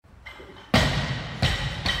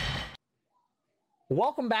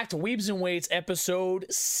Welcome back to Weebs and Weights, episode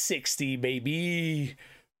 60, baby.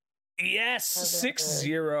 Yes, 60.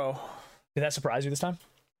 Did that surprise you this time?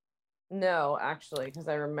 No, actually, because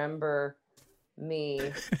I remember me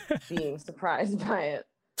being surprised by it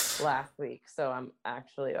last week. So I'm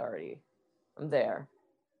actually I'm there.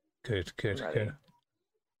 Good.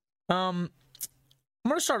 I'm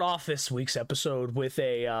going to start off this week's episode with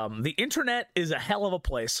the internet is a hell of a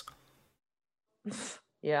place.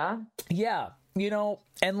 Yeah? Yeah,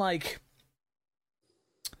 and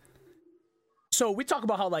so we talk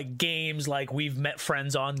about how games, we've met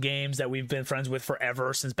friends on games that we've been friends with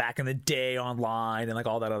forever since back in the day online and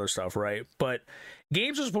all that other stuff, right? But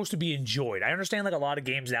games are supposed to be enjoyed. I understand a lot of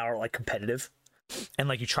games now are competitive and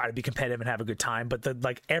you try to be competitive and have a good time, but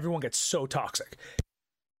everyone gets so toxic.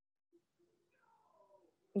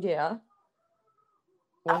 Yeah.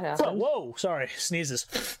 What happened? Whoa, sorry,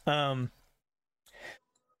 sneezes.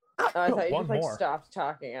 I thought you just stopped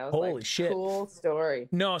talking. I was holy shit. Cool story.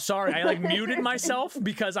 No, sorry. I muted myself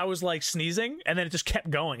because I was sneezing and then it just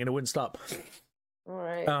kept going and it wouldn't stop. All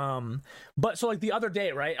right. But so the other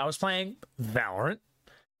day, right, I was playing Valorant,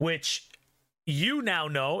 which you now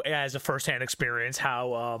know as a firsthand experience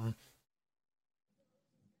how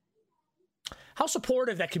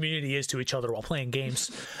supportive that community is to each other while playing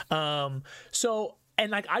games.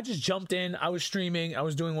 And I just jumped in, I was streaming, I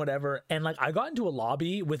was doing whatever, and I got into a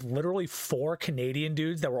lobby with literally 4 Canadian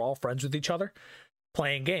dudes that were all friends with each other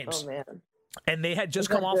playing games. Oh man. And they had just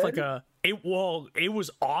come off it was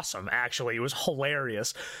awesome, actually. It was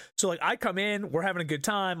hilarious. So I come in, we're having a good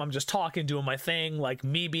time, I'm just talking, doing my thing,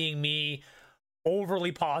 me being me,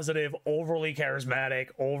 overly positive, overly charismatic,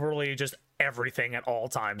 overly just everything at all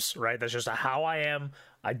times, right? That's just how I am.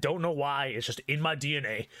 I don't know why, it's just in my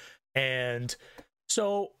DNA. And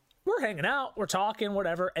so we're hanging out, we're talking,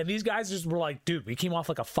 whatever, and these guys just were dude, we came off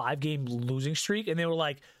a 5-game losing streak, and they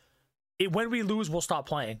were when we lose, we'll stop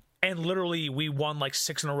playing. And literally, we won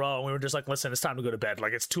 6 in a row, and we were just listen, it's time to go to bed.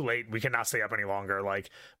 It's too late. We cannot stay up any longer.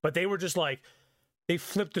 But they were just they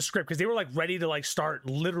flipped the script because they were ready to start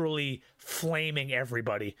literally flaming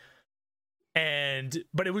everybody.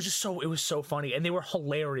 But it was just it was so funny, and they were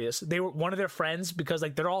hilarious. They were one of their friends because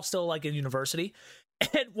they're all still in university.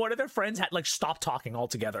 And one of their friends had stopped talking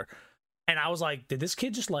altogether. And I was did this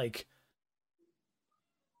kid just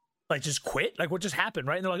just quit? What just happened,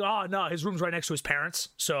 right? And they're oh no, his room's right next to his parents.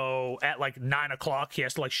 So at 9 o'clock, he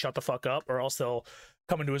has to shut the fuck up, or else they'll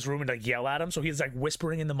come into his room and yell at him. So he's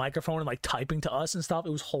whispering in the microphone and typing to us and stuff.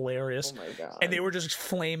 It was hilarious. Oh my God. And they were just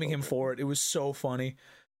flaming him for it. It was so funny.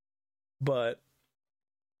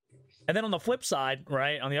 And then on the flip side,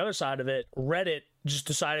 right, on the other side of it, Reddit just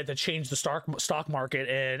decided to change the stock market,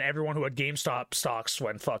 and everyone who had GameStop stocks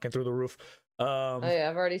went fucking through the roof. Oh yeah,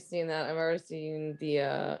 I've already seen that. I've already seen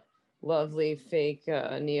the lovely fake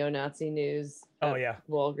neo-Nazi news. Oh yeah,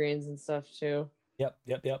 Walgreens and stuff too. Yep.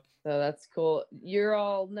 So that's cool. You're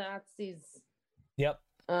all Nazis. Yep.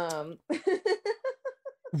 Reddit,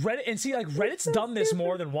 and see, Reddit's done this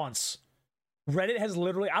more than once. Reddit has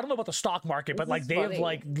literally, I don't know about the stock market, but they have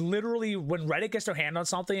literally, when Reddit gets their hand on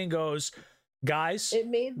something and goes, guys,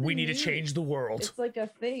 we need to change the world. It's a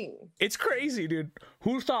thing. It's crazy, dude.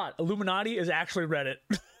 Who thought Illuminati is actually Reddit?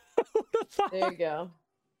 There you go.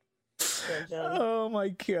 Oh my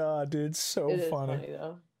God, dude. So it funny. Is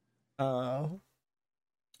funny though.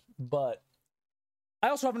 But I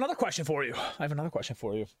also have another question for you.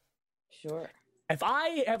 Sure. If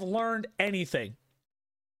I have learned anything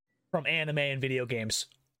from anime and video games,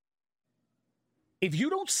 if you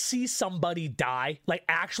don't see somebody die,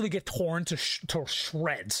 actually get torn to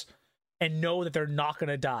shreds, and know that they're not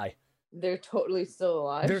gonna die, they're totally still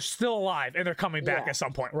alive. They're still alive, and they're coming back at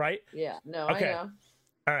some point, right? Yeah. No. Okay. I know.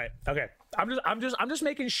 All right. Okay. I'm just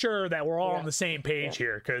making sure that we're all on the same page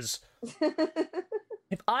here, because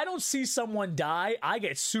if I don't see someone die, I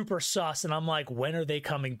get super sus, and I'm when are they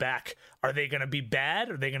coming back? Are they gonna be bad?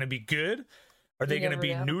 Are they gonna be good? Are they going to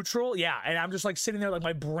be neutral? Yeah. And I'm just sitting there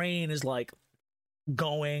my brain is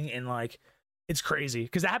going and it's crazy.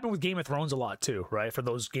 Because that happened with Game of Thrones a lot too, right? For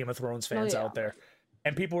those Game of Thrones fans out there.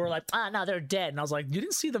 And people were no, they're dead. And I was you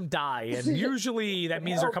didn't see them die. And usually that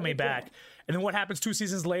means they're coming back. And then what happens 2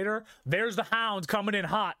 seasons later? There's the Hound coming in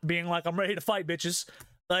hot, being I'm ready to fight, bitches.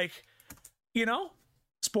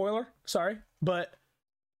 Spoiler, sorry. But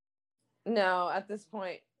no, at this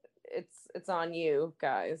point, it's on you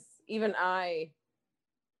guys. Even I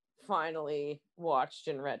finally watched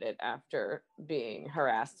and read it after being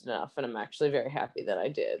harassed enough, and I'm actually very happy that I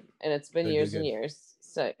did. And it's been years and years.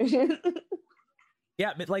 So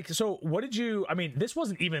Yeah, like, so what did you, I mean, this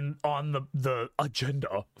wasn't even on the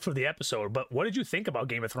agenda for the episode, but what did you think about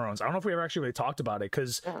Game of Thrones? I don't know if we ever actually really talked about it,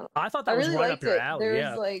 because I thought that was really right up your it. alley.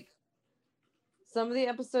 There's like, some of the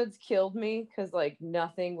episodes killed me because like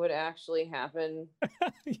nothing would actually happen.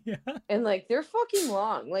 Yeah. And like they're fucking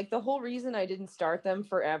long. Like the whole reason I didn't start them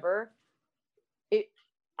forever,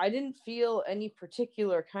 I didn't feel any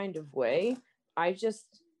particular kind of way. I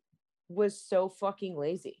just was so fucking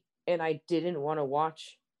lazy. And I didn't want to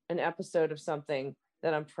watch an episode of something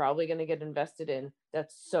that I'm probably going to get invested in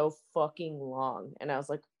that's so fucking long. And I was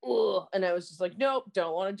like, ugh. And I was just like, nope,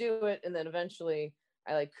 don't want to do it. And then eventually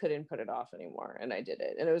I like couldn't put it off anymore. And I did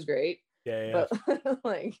it. And it was great. Yeah. But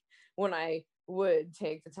like when I would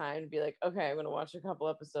take the time to be like, okay, I'm going to watch a couple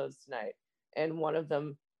episodes tonight, and one of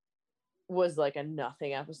them was like a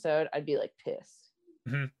nothing episode, I'd be like pissed.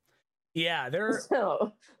 Mm-hmm. Yeah,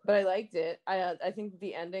 but I liked it. I think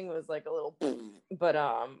the ending was like a little, but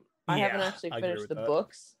I haven't actually finished the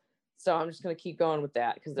books, so I'm just gonna keep going with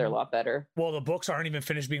that because they're a lot better. Well, the books aren't even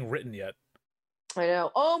finished being written yet. I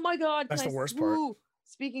know. Oh my god, that's the worst part.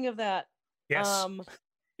 Speaking of that, yes,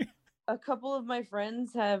 a couple of my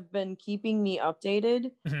friends have been keeping me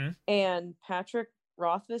updated, and Patrick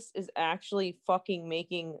Rothfuss is actually fucking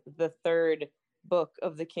making the third book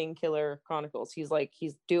of the King Killer Chronicles. He's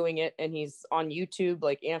doing it, and he's on YouTube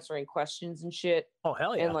like answering questions and shit. Oh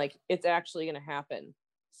hell yeah. And like it's actually gonna happen.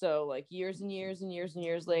 So like years and years and years and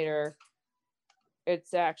years later,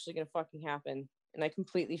 it's actually gonna fucking happen. And I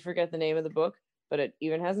completely forget the name of the book, but it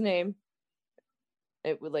even has a name.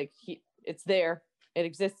 It would it's there. It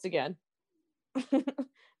exists again.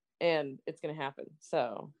 And it's gonna happen.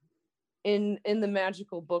 So in the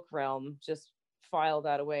magical book realm, just file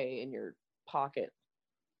that away in your pocket.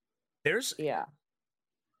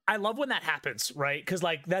 I love when that happens, right? Because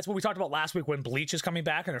like that's what we talked about last week when Bleach is coming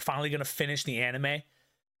back and they're finally gonna finish the anime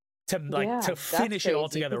to finish it all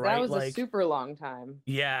together, right? That was like a super long time.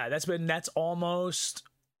 Yeah, that's almost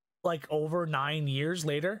like over 9 years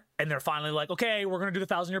later, and they're finally like, okay, we're gonna do the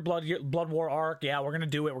 1,000-year blood war arc. Yeah, we're gonna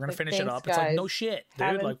do it. We're gonna finish it up. Guys. It's like no shit, dude.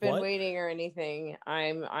 Haven't like been what? Waiting or anything.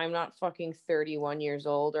 I'm not fucking 31 years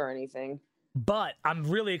old or anything. But I'm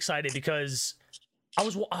really excited because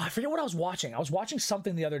I forget what I was watching. I was watching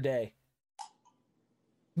something the other day.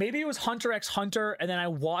 Maybe it was Hunter x Hunter, and then I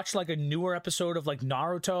watched like a newer episode of like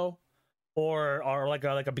Naruto, or like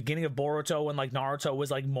a beginning of Boruto when like Naruto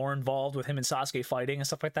was like more involved with him and Sasuke fighting and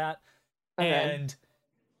stuff like that. Okay. And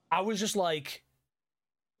I was just like,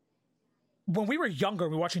 when we were younger,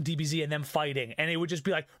 we were watching DBZ and them fighting, and it would just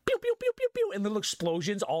be like pew pew pew pew pew and little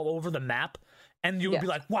explosions all over the map, and you would be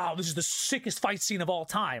like, wow, this is the sickest fight scene of all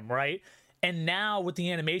time, right? And now with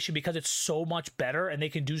the animation, because it's so much better and they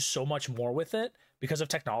can do so much more with it because of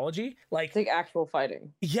technology, like actual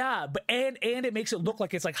fighting. Yeah, but and it makes it look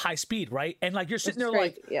like it's like high speed, right? And like you're sitting there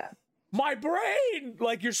like, my brain,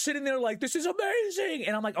 like you're sitting there like, this is amazing.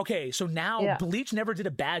 And I'm like, okay, so now Bleach never did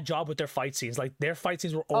a bad job with their fight scenes. Like their fight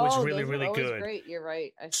scenes were always really good. Great, you're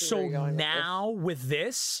right. So now with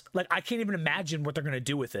this, like I can't even imagine what they're gonna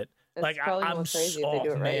do with it. It's like I'm crazy if they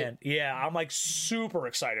do it right. Man, yeah, I'm like super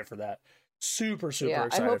excited for that. Super excited for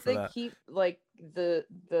that. I hope they keep like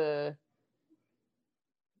the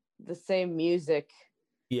same music.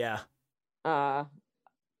 Yeah. I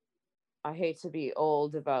hate to be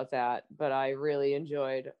old about that, but I really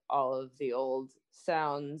enjoyed all of the old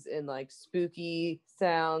sounds and like spooky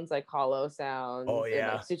sounds, like hollow sounds, and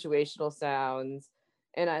like situational sounds.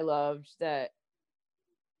 And I loved that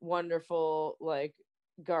wonderful like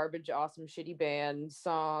garbage awesome shitty band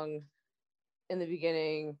song in the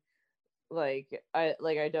beginning. I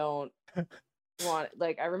don't want,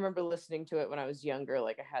 like, I remember listening to it when I was younger.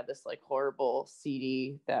 Like I had this like horrible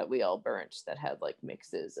CD that we all burnt that had like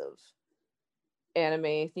mixes of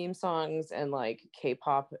anime theme songs and like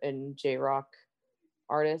K-pop and J-rock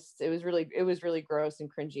artists. It was really gross and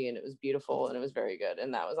cringy, and it was beautiful, and it was very good,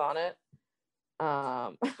 and that was on it.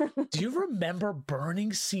 Do you remember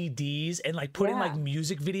burning CDs and like putting like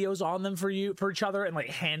music videos on them for each other and like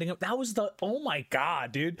handing them? That was oh my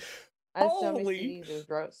god, dude. I had so many CDs, it was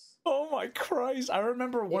gross. Oh my Christ. I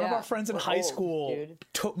remember one of our friends in high school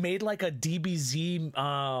made like a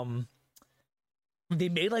DBZ they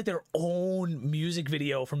made like their own music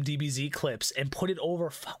video from DBZ clips and put it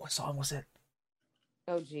over. What song was it?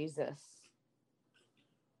 Oh Jesus!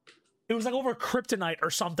 It was like over Kryptonite or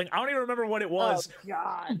something. I don't even remember what it was. Oh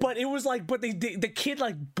God! But it was like, the kid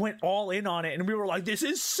like went all in on it, and we were like, "This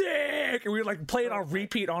is sick!" And we were like playing on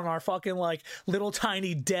repeat on our fucking like little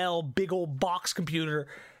tiny Dell big old box computer.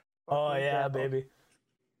 Oh yeah, baby.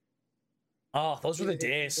 Oh, those were the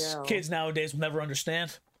days. Kids nowadays will never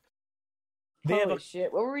understand. They have Holy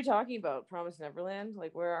shit! What were we talking about? Promised Neverland?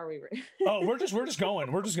 Like, where are we? Oh, we're just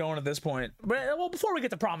going. We're just going at this point. But well, before we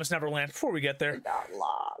get to Promised Neverland, before we get there, We got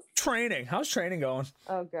lost. training. How's training going?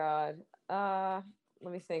 Oh God.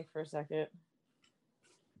 Let me think for a second.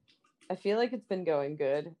 I feel like it's been going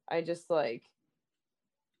good. I just like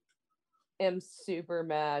am super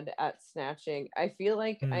mad at snatching. I feel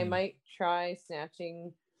like I might try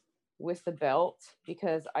snatching with the belt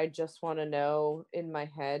because I just want to know in my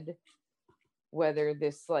head whether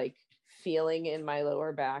this like feeling in my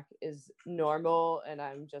lower back is normal and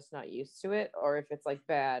I'm just not used to it, or if it's like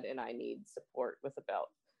bad and I need support with a belt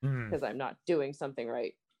because I'm not doing something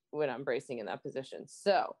right when I'm bracing in that position.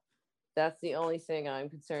 So that's the only thing I'm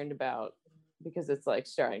concerned about because it's like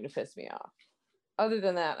starting to piss me off. Other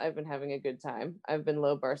than that, I've been having a good time. I've been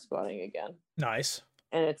low bar squatting again. Nice.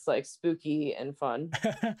 And it's like spooky and fun.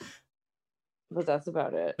 But that's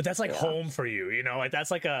about it. But that's like home for you, you know? Like that's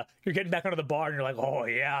like you're getting back onto the bar and you're like, oh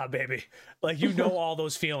yeah, baby. Like you know all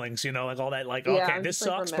those feelings, you know, like all that like, yeah, okay, this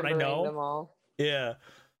sucks, but I know. Them all. Yeah.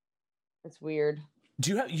 It's weird.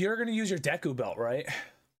 You're gonna use your Deku belt, right?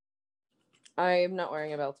 I'm not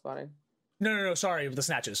wearing a belt spotting. No, sorry, the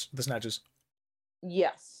snatches.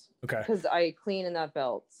 Yes. Okay. Because I clean in that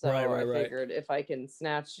belt. So I figured if I can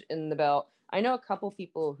snatch in the belt. I know a couple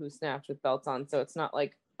people who snatch with belts on, so it's not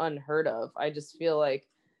like unheard of. I just feel like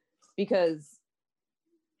because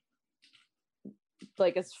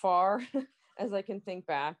like as far as I can think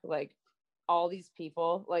back, like all these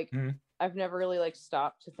people, like I've never really like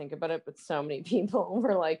stopped to think about it, but so many people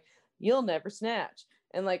were like, you'll never snatch.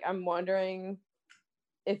 And like I'm wondering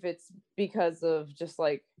if it's because of just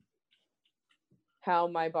like how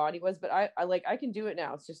my body was, but I can do it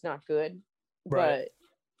now. It's just not good. Right.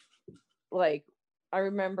 But like I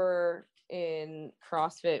remember in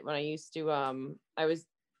CrossFit when I used to I was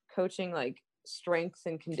coaching like strength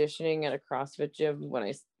and conditioning at a CrossFit gym when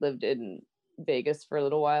I lived in Vegas for a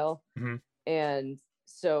little while. And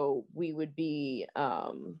so we would be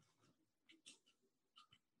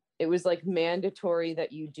it was like mandatory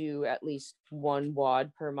that you do at least one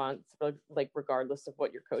WOD per month, like regardless of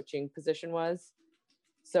what your coaching position was.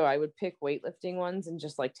 So I would pick weightlifting ones and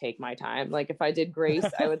just like take my time. Like if I did Grace,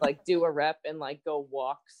 I would like do a rep and like go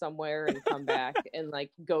walk somewhere and come back and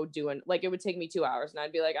like go like it would take me 2 hours and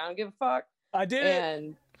I'd be like, I don't give a fuck. I did.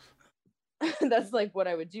 And that's like what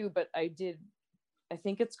I would do. But I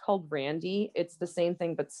think it's called Randy. It's the same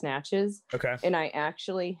thing, but snatches. Okay. And I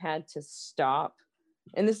actually had to stop.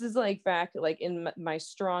 And this is like back like in my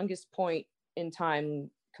strongest point in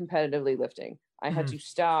time competitively lifting. I had to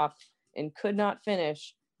stop and could not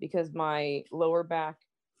finish because my lower back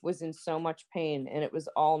was in so much pain and it was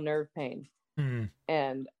all nerve pain.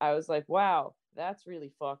 And I was like, wow, that's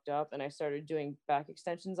really fucked up. And I started doing back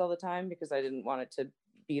extensions all the time because I didn't want it to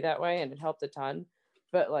be that way, and it helped a ton.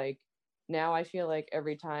 But like now I feel like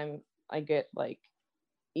every time I get like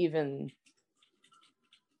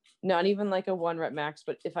not even like a 1 rep max,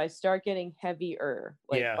 but if I start getting heavier,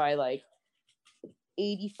 like by like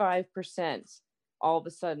 85%, all of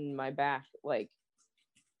a sudden my back, like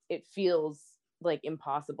it feels like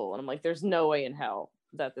impossible. And I'm like, there's no way in hell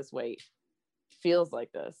that this weight feels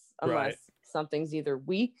like this unless something's either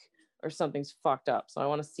weak or something's fucked up. So I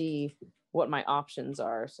want to see what my options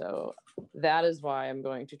are. So that is why I'm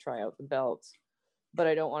going to try out the belt, but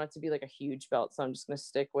I don't want it to be like a huge belt. So I'm just going to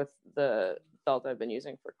stick with the belt I've been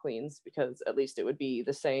using for cleans because at least it would be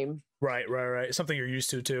the same. Right. Something you're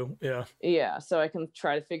used to too. Yeah. So I can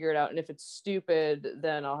try to figure it out. And if it's stupid,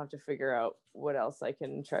 then I'll have to figure out what else I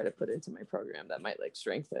can try to put into my program that might like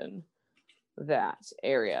strengthen that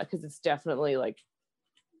area. Cause it's definitely like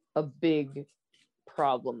a big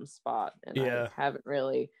problem spot. And I haven't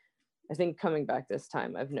really, I think coming back this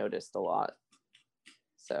time, I've noticed a lot.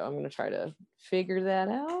 So I'm going to try to figure that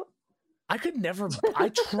out. I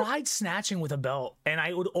tried snatching with a belt and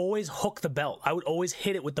I would always hook the belt. I would always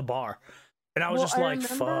hit it with the bar. And I was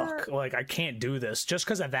fuck, like I can't do this just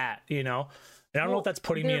because of that, you know? And I don't know if that's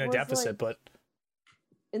putting me in a deficit, but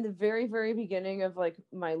in the very, very beginning of like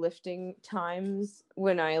my lifting times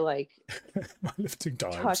when I like my lifting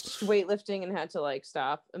times touched weightlifting and had to like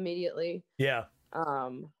stop immediately. Yeah.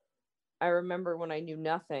 I remember when I knew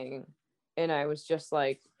nothing and I was just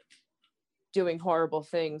like doing horrible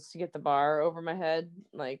things to get the bar over my head.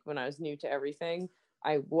 Like when I was new to everything,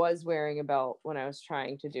 I was wearing a belt when I was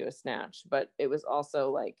trying to do a snatch, but it was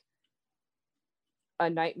also like a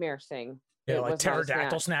nightmare thing. Yeah, like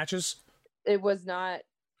pterodactyl snatches. It was not,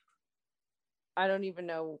 I don't even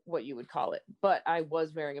know what you would call it, but I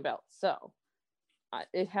was wearing a belt. So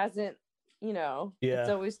it hasn't, you know, it's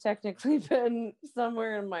always technically been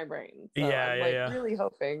somewhere in my brain. So I'm really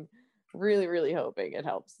hoping really, really hoping it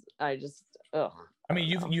helps. I mean,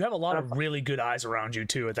 you have a lot of really good eyes around you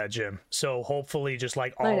too at that gym, so hopefully just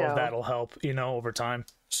like all of that'll help, you know, over time.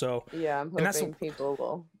 So yeah, I'm hoping people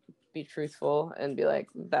will be truthful and be like,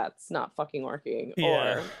 that's not fucking working,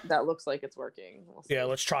 or that looks like it's working. We'll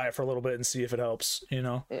let's try it for a little bit and see if it helps, you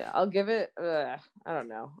know. I'll give it I don't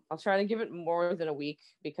know, I'll try to give it more than a week,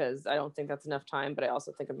 because I don't think that's enough time, but I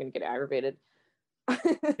also think I'm gonna get aggravated.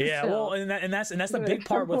 Well, and that's the big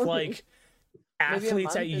part with like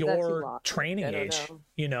athletes at your training age,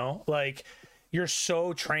 you know, like you're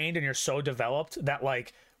so trained and you're so developed that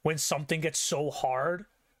like when something gets so hard,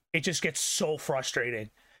 it just gets so frustrating,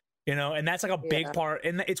 you know. And that's like a big part,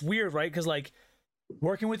 and it's weird, right? Because like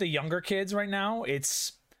working with the younger kids right now,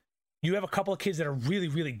 you have a couple of kids that are really,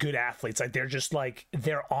 really good athletes. Like they're just like,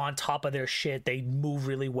 they're on top of their shit. They move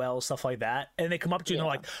really well, stuff like that. And they come up to you and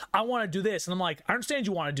they're like, I want to do this. And I'm like, I understand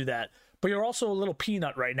you want to do that, but you're also a little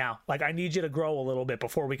peanut right now. Like I need you to grow a little bit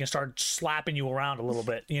before we can start slapping you around a little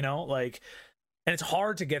bit, you know, like, and it's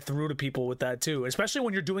hard to get through to people with that too, especially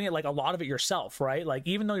when you're doing it, like a lot of it yourself, right? Like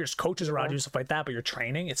even though there's coaches around you and stuff like that, but you're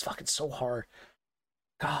training, it's fucking so hard.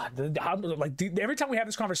 God, like every time we have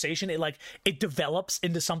this conversation, it develops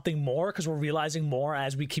into something more because we're realizing more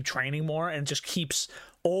as we keep training more, and it just keeps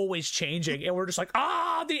always changing. And we're just like,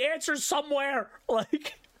 the answer's somewhere.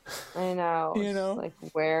 Like, I know, you know, like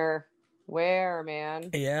where,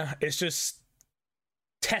 man? Yeah, it's just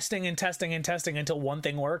testing and testing and testing until one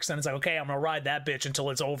thing works, and it's like, okay, I'm gonna ride that bitch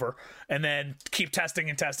until it's over, and then keep testing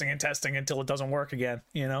and testing and testing until it doesn't work again.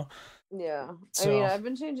 You know? Yeah. So, I mean, I've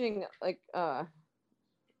been changing like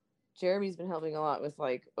Jeremy's been helping a lot with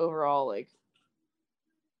like overall like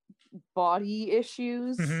body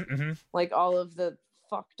issues, like all of the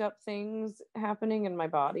fucked up things happening in my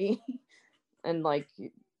body and like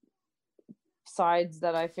sides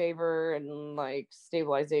that I favor, and like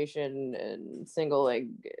stabilization and single leg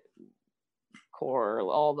core,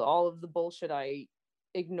 all of the bullshit I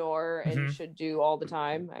ignore and should do all the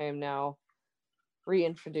time. I am now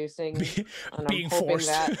reintroducing, and being I'm hoping forced.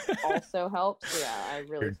 that also helps. Yeah, I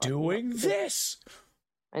really. You're doing this.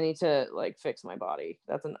 I need to like fix my body.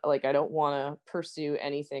 Like I don't want to pursue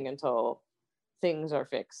anything until things are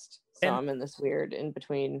fixed. So I'm in this weird in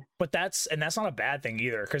between. But that's not a bad thing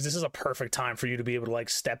either, because this is a perfect time for you to be able to like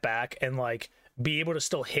step back and like be able to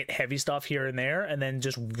still hit heavy stuff here and there, and then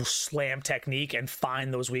just slam technique and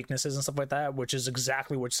find those weaknesses and stuff like that, which is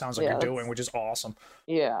exactly what sounds like you're doing, which is awesome.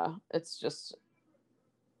 Yeah, it's just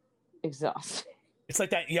exhausting. It's like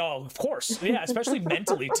that, of course. Yeah, especially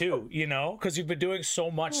mentally too, you know, because you've been doing so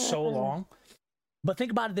much so long. But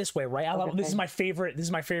think about it this way, right? This is my favorite.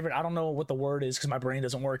 I don't know what the word is because my brain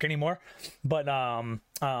doesn't work anymore. But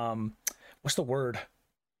what's the word?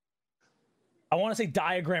 I want to say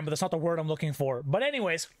diagram, but that's not the word I'm looking for. But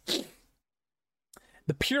anyways,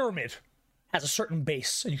 the pyramid has a certain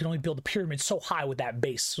base, and you can only build a pyramid so high with that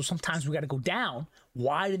base. So sometimes we got to go down,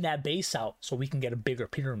 widen that base out, so we can get a bigger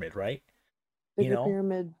pyramid, right?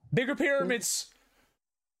 Pyramid. Bigger pyramids.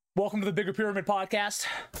 Welcome to the Bigger Pyramid podcast.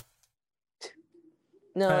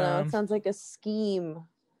 No, it sounds like a scheme.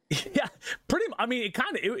 Yeah, I mean,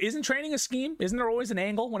 isn't training a scheme? Isn't there always an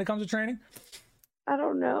angle when it comes to training? I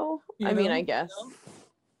don't know. I mean, I guess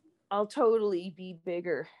I'll totally be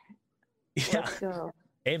bigger. Yeah. Let's go.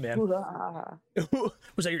 Hey, man. Was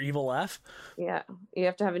that your evil laugh? Yeah. You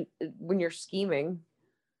have to have when you're scheming.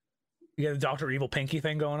 You got the Dr. Evil Pinky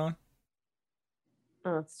thing going on?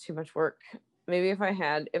 Oh, it's too much work. Maybe if I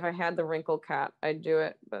had the wrinkle cat, I'd do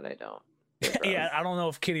it, but I don't. Yeah, I don't know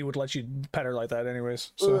if Kitty would let you pet her like that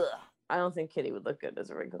anyways. So. Ugh. I don't think Kitty would look good as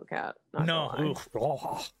a wrinkle cat. No.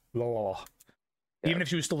 Even if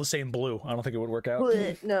she was still the same blue, I don't think it would work out.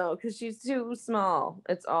 No, because she's too small.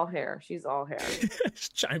 It's all hair. She's all hair.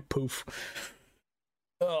 Giant poof.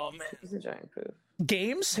 Oh, man. She's a giant poof.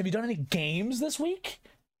 Games? Have you done any games this week?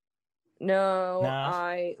 No,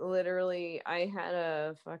 I had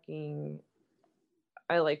a fucking...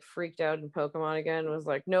 I like freaked out in Pokemon again and was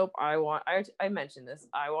like, nope, I mentioned this.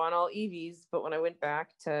 I want all EVs, but when I went back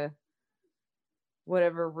to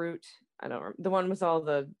whatever route, I don't remember, the one with all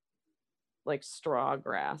the like straw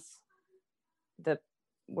grass, that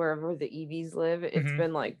wherever the EVs live, it's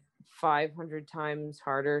been like 500 times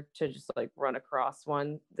harder to just like run across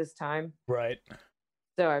one this time. Right.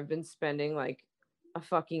 So I've been spending like a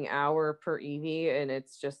fucking hour per EV, and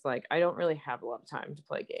it's just like I don't really have a lot of time to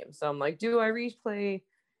play games. So I'm like, do I replay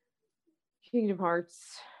Kingdom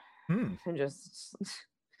Hearts? And just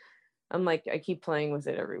I'm like, I keep playing with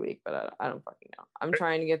it every week, but I don't fucking know. I'm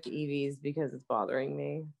trying to get the EVs because it's bothering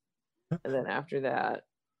me, and then after that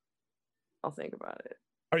I'll think about it.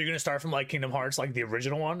 Are you gonna start from like Kingdom Hearts, like the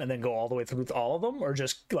original one, and then go all the way through all of them, or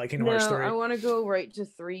just like Kingdom Hearts 3? I want to go right to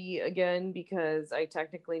 3 again because I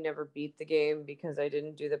technically never beat the game because I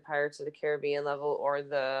didn't do the Pirates of the Caribbean level or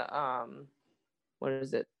the what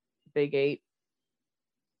is it, Big 8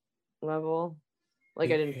 level.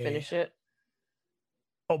 Like I didn't finish it.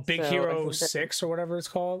 Oh, Big Hero 6 or whatever it's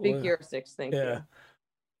called. Big Hero 6. Thank you.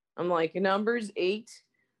 I'm like, numbers 8.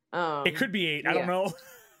 It could be 8. I don't know.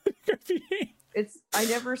 It could be 8. I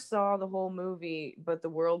never saw the whole movie, but the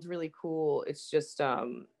world's really cool. It's just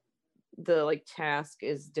the like task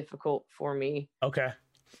is difficult for me. Okay.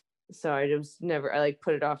 So I like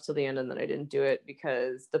put it off till the end, and then I didn't do it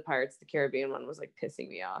because the Pirates of the Caribbean one was like pissing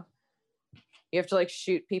me off. You have to like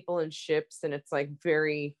shoot people in ships, and it's like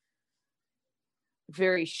very,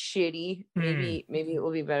 very shitty. Maybe it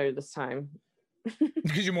will be better this time.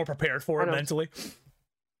 Because you're more prepared for it mentally.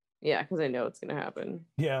 Yeah, because I know it's gonna happen.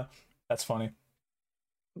 Yeah, that's funny.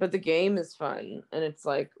 But the game is fun, and it's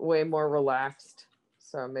like way more relaxed.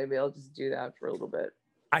 So maybe I'll just do that for a little bit.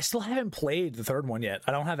 I still haven't played the third one yet.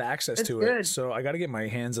 I don't have access to it, so I got to get my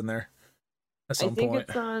hands in there at some point. I think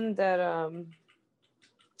it's on that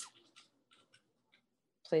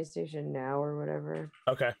PlayStation Now or whatever.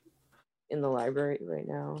 Okay. In the library right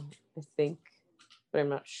now, I think, but I'm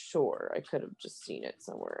not sure. I could have just seen it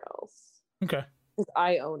somewhere else. Okay. Because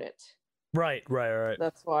I own it. Right.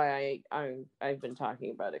 That's why I've been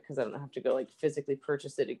talking about it, because I don't have to go like physically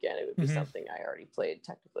purchase it again. It would be something I already played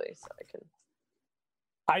technically, so I can.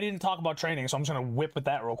 I didn't talk about training, so I'm just gonna whip with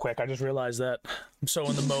that real quick. I just realized that I'm so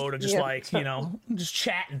in the mode of just just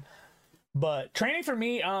chatting. But training for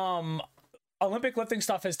me, Olympic lifting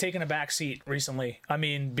stuff has taken a back seat recently. I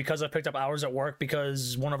mean, because I picked up hours at work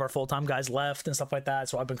because one of our full-time guys left and stuff like that,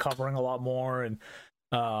 so I've been covering a lot more, and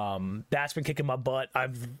that's been kicking my butt.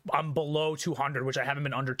 I'm below 200, which I haven't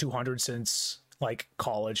been under 200 since like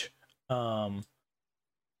college.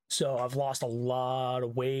 So I've lost a lot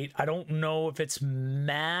of weight. I don't know if it's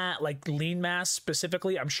like lean mass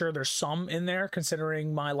specifically. I'm sure there's some in there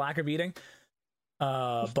considering my lack of eating.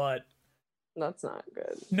 But that's not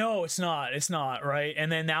good. No, it's not. It's not, right?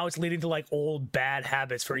 And then now it's leading to like old bad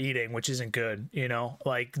habits for eating, which isn't good, you know?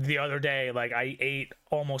 Like the other day, like I ate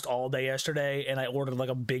almost all day yesterday, and I ordered like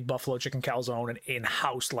a big buffalo chicken calzone and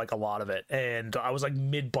housed like a lot of it. And I was like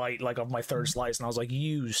mid-bite like of my third slice, and I was like,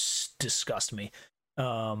 you disgust me.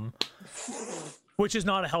 Which is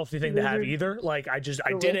not a healthy thing to have either. Like I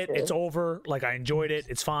did it, it's over, like I enjoyed it,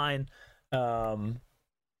 it's fine.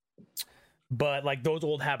 But like those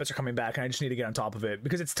old habits are coming back, and I just need to get on top of it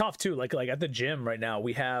because it's tough too. Like at the gym right now,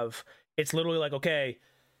 it's literally like, okay,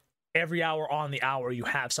 every hour on the hour you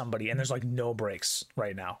have somebody, and there's like no breaks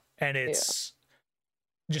right now, and it's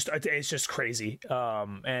just crazy.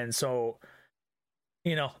 And so,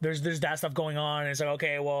 you know, there's that stuff going on, and it's like,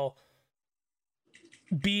 okay, well,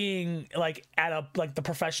 being like at a like the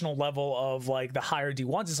professional level of like the higher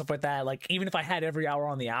D1s and stuff like that, like even if I had every hour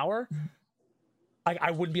on the hour,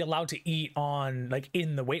 I wouldn't be allowed to eat on like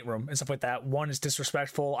in the weight room and stuff like that. One, is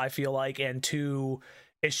disrespectful, I feel like, and two,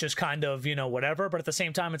 it's just kind of, you know, whatever. But at the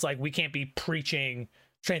same time, it's like we can't be preaching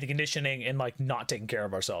strength and conditioning and like not taking care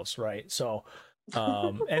of ourselves, right? So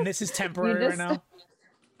and this is temporary right now.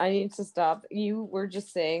 I need to stop. You were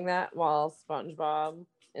just saying that while SpongeBob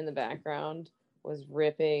in the background was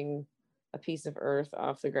ripping a piece of earth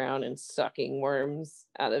off the ground and sucking worms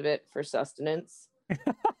out of it for sustenance.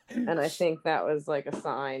 And I think that was like a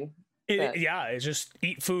sign. It's just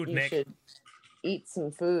eat food, Nick. Should eat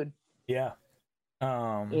some food. Yeah.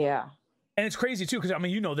 Yeah. And it's crazy too, because I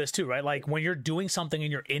mean, you know this too, right? Like when you're doing something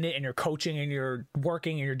and you're in it and you're coaching and you're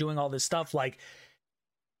working and you're doing all this stuff, like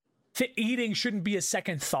eating shouldn't be a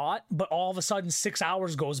second thought, but all of a sudden 6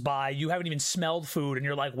 hours goes by, you haven't even smelled food, and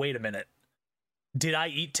you're like, wait a minute, did I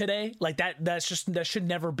eat today? Like that should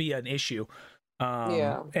never be an issue.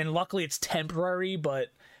 And luckily it's temporary, but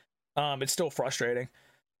it's still frustrating.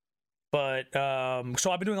 But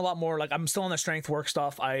so I've been doing a lot more, like I'm still on the strength work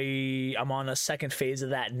stuff. I'm on the second phase of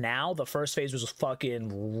that now. The first phase was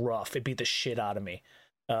fucking rough. It beat the shit out of me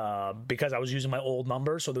because I was using my old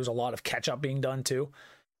numbers, so there was a lot of catch up being done too.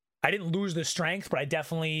 I didn't lose the strength, but I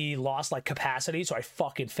definitely lost like capacity, so I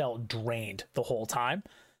fucking felt drained the whole time.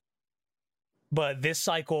 But this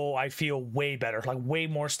cycle, I feel way better, like way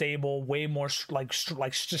more stable, way more like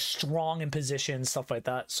just strong in position, stuff like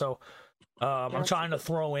that. So I'm trying to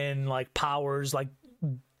throw in like powers, like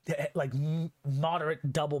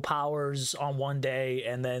moderate double powers on one day,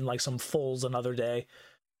 and then like some fulls another day,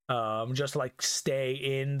 just to like stay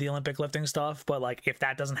in the Olympic lifting stuff. But like if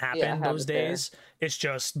that doesn't happen those days, it's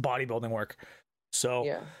just bodybuilding work.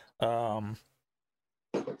 So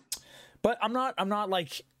But I'm not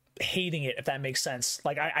like hating it, if that makes sense.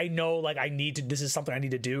 Like I know like this is something I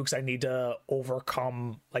need to do because I need to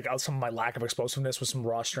overcome like some of my lack of explosiveness with some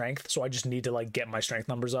raw strength. So I just need to like get my strength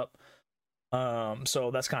numbers up.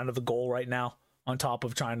 So that's kind of the goal right now, on top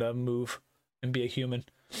of trying to move and be a human.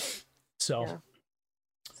 So Yeah.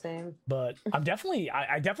 Same. But I definitely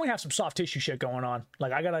have some soft tissue shit going on.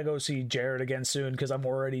 Like I gotta go see Jared again soon because I'm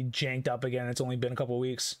already janked up again. It's only been a couple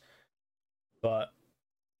weeks. But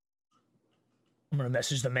I'm gonna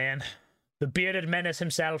message the man, the bearded menace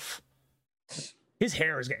himself. His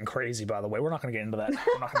hair is getting crazy, by the way. We're not gonna get into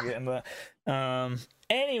that.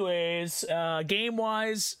 Anyways, game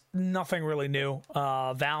wise, nothing really new.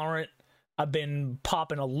 Valorant, I've been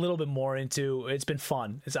popping a little bit more into. It's been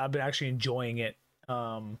fun. I've been actually enjoying it.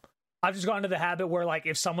 I've just gotten into the habit where like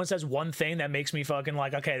if someone says one thing that makes me fucking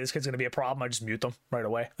like, okay, this kid's gonna be a problem, I just mute them right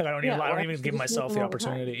away. Like I don't even give myself the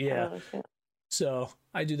opportunity. Yeah. So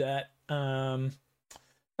I do that.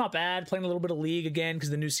 Not bad. Playing a little bit of League again because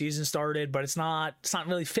the new season started, but it's not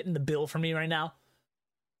really fitting the bill for me right now.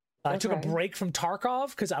 I took a break from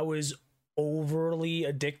Tarkov because I was overly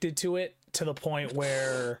addicted to it to the point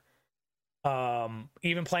where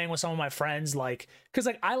even playing with some of my friends, like, because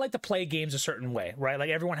like I like to play games a certain way, right? Like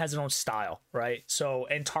everyone has their own style, right? So,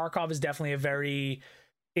 and Tarkov is definitely a very,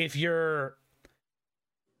 if you're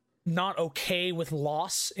not okay with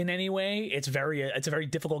loss in any way, it's a very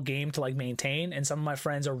difficult game to like maintain. And some of my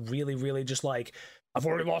friends are really just like, I've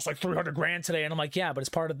already lost like 300 grand today, and I'm like, yeah, but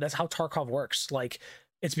that's how Tarkov works. Like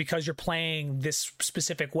it's because you're playing this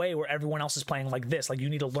specific way where everyone else is playing like this. Like you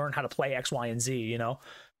need to learn how to play X, Y, and Z, you know?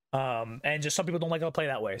 And just some people don't like how to play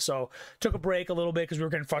that way. So took a break a little bit because we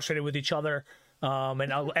were getting frustrated with each other.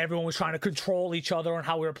 And everyone was trying to control each other on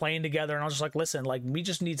how we were playing together. And I was just like, listen, like we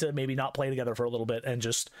just need to maybe not play together for a little bit and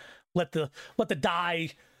just let the die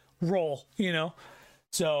roll, you know?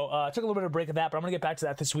 So took a little bit of a break of that, but I'm gonna get back to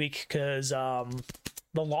that this week because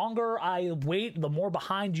the longer I wait, the more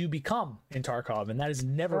behind you become in Tarkov, and that is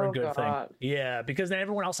never a good thing. Yeah, because then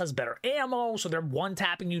everyone else has better ammo, so they're one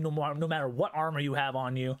tapping you no matter what armor you have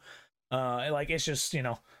on you. Like it's just, you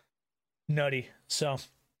know, nutty. So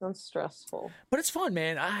sounds stressful, but it's fun,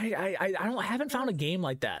 man. I haven't found a game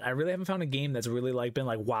like that. I really haven't found a game that's really like been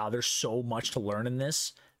like, wow, there's so much to learn in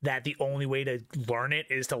this that the only way to learn it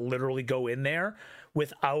is to literally go in there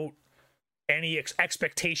without any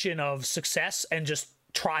expectation of success and just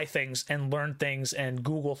try things and learn things and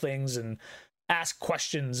Google things and ask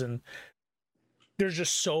questions. And there's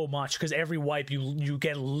just so much because every wipe you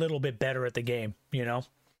get a little bit better at the game, you know?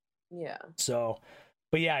 Yeah. So,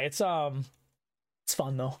 but yeah, it's fun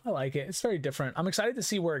though. I like it. It's very different. I'm excited to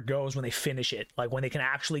see where it goes when they finish it. Like when they can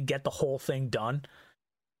actually get the whole thing done.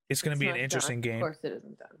 It's going to be an interesting game. Of course it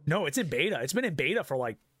isn't done. No, it's in beta. It's been in beta for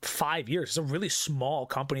like 5 years. It's a really small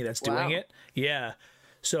company that's doing it. Yeah.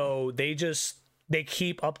 So they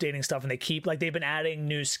keep updating stuff, and they've been adding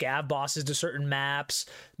new scav bosses to certain maps,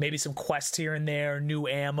 maybe some quests here and there, new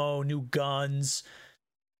ammo, new guns,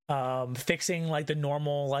 fixing like the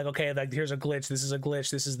normal, like, okay, like here's a glitch, this is a glitch,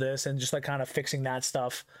 this is this, and just like kind of fixing that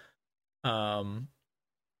stuff.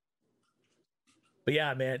 But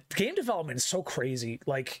yeah, man, game development is so crazy.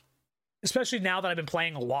 Like, especially now that I've been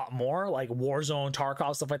playing a lot more, like Warzone,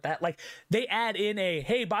 Tarkov, stuff like that. Like, they add in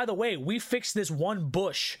hey, by the way, we fixed this one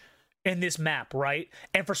bush in this map, right?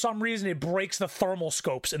 And for some reason, it breaks the thermal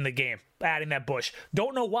scopes in the game, adding that bush.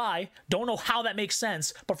 Don't know why. Don't know how that makes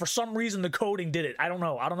sense. But for some reason, the coding did it. I don't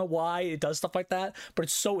know. I don't know why it does stuff like that. But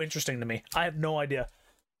it's so interesting to me. I have no idea.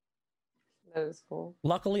 That is cool.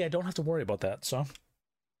 Luckily, I don't have to worry about that, so...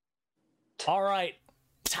 All right,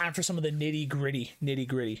 time for some of the nitty gritty.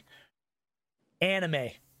 Anime.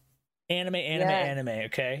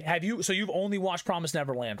 Okay. You've only watched Promised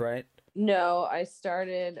Neverland, right? No, I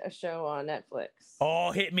started a show on Netflix.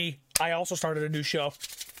 Oh, hit me. I also started a new show.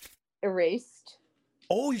 Erased.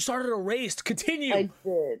 Oh, you started Erased. Continue. I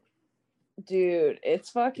did. Dude, it's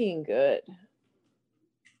fucking good.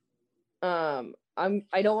 I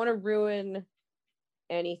don't want to ruin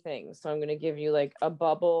anything, so I'm going to give you like a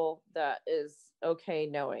bubble that is okay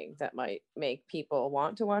knowing that might make people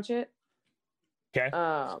want to watch it. Okay.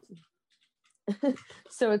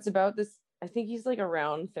 So it's about this, I think he's like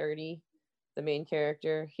around 30, the main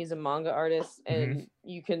character. He's a manga artist, and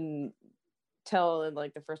you can tell in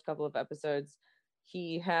like the first couple of episodes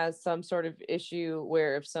he has some sort of issue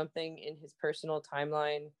where if something in his personal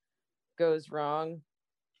timeline goes wrong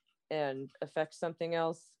and affects something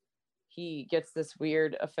else, he gets this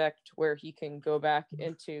weird effect where he can go back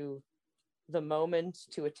into the moment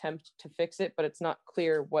to attempt to fix it, but it's not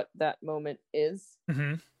clear what that moment is.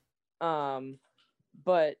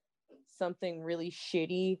 But something really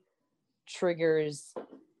shitty triggers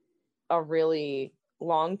a really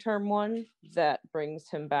long-term one that brings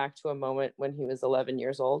him back to a moment when he was 11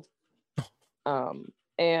 years old.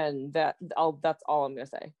 And that's all I'm gonna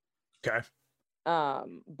say. Okay.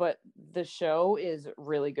 But the show is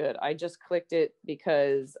really good. I just clicked it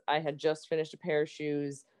because I had just finished a pair of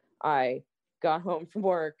shoes. I got home from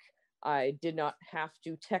work. I did not have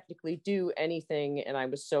to technically do anything, and I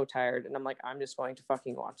was so tired. And I'm like, I'm just going to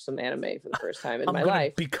fucking watch some anime for the first time in my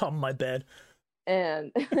life. Become my bed.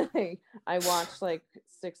 And I watched like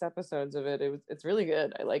 6 episodes of it. It's really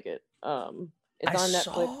good. I like it. It's on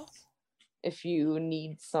Netflix. If you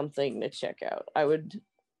need something to check out, I would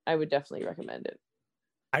definitely recommend it.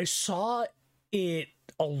 I saw it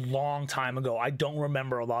a long time ago. I don't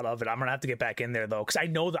remember a lot of it. I'm gonna have to get back in there though, because I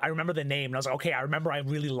know that I remember the name, and I was like, okay, I remember I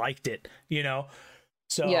really liked it. You know,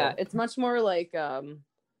 so yeah, it's much more like I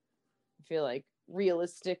feel like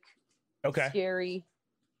realistic, scary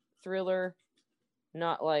thriller.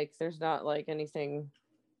 Not like there's not like anything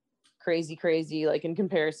crazy like in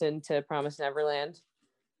comparison to Promised Neverland.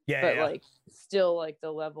 But like still like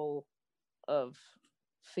the level of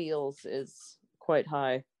feels is quite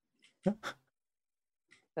high.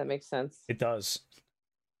 That makes sense. It does.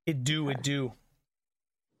 It do.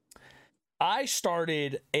 I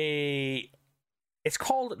started it's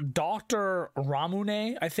called Dr.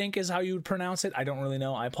 Ramune, I think is how you would pronounce it. I don't really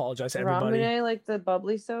know. I apologize to everybody. Ramune, like the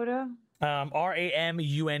bubbly soda?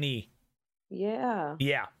 Ramune. Yeah.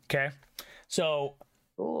 Yeah. Okay. So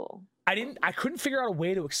cool. I couldn't figure out a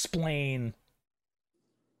way to explain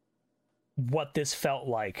what this felt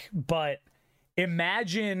like, but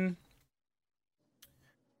imagine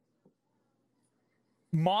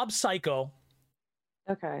Mob Psycho.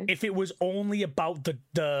 Okay. If it was only about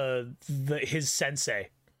the his sensei,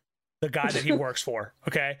 the guy that he works for.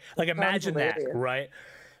 Okay. Like imagine that, right?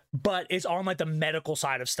 But it's on like the medical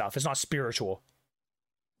side of stuff. It's not spiritual.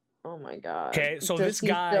 Oh my god. Okay, so does this he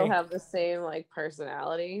guy still have the same like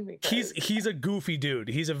personality? Because he's a goofy dude.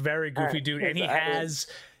 He's a very goofy dude, and he has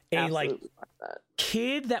a like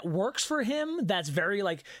kid that works for him that's very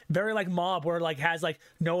like Mob, where like has like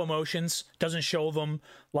no emotions, doesn't show them,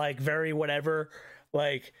 like very whatever,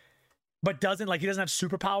 like, but he doesn't have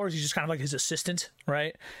superpowers. He's just kind of like his assistant,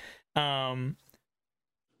 right?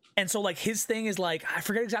 And so like his thing is like, I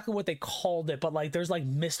forget exactly what they called it, but like there's like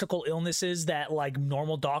mystical illnesses that like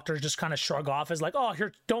normal doctors just kind of shrug off as like, oh,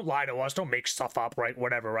 here, don't lie to us, don't make stuff up, right?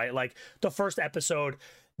 Whatever, right? Like the first episode,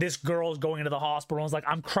 this girl is going into the hospital and is like,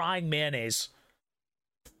 I'm crying mayonnaise.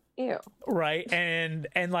 Ew. Right? And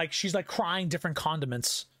like she's like crying different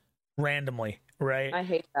condiments randomly, right? I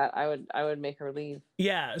hate that. I would make her leave.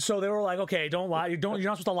 Yeah, so they were like, okay, don't lie. You're not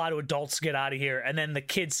supposed to lie to adults. Get out of here. And then the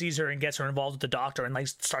kid sees her and gets her involved with the doctor and like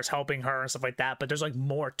starts helping her and stuff like that. But there's like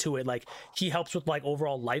more to it. Like he helps with like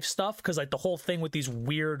overall life stuff, because like the whole thing with these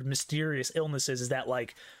weird, mysterious illnesses is that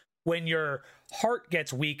like when your heart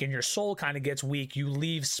gets weak and your soul kind of gets weak, you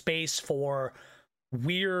leave space for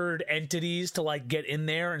weird entities to like get in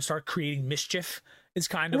there and start creating mischief. Is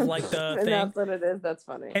kind of like the and thing. That's what it is. That's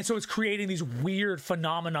funny. And so it's creating these weird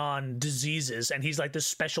phenomenon diseases, and he's like this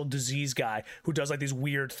special disease guy who does like these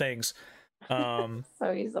weird things. So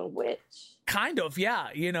he's a witch. Kind of, yeah.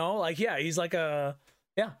 You know, like he's like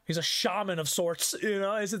he's a shaman of sorts. You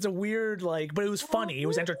know, it's a weird like, but it was funny. It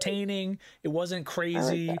was entertaining. It wasn't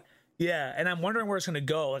crazy. Like yeah, and I'm wondering where it's gonna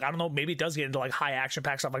go. Like I don't know. Maybe it does get into like high action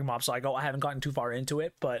pack stuff like Mob Psycho. I haven't gotten too far into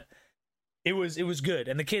it, but. It was good.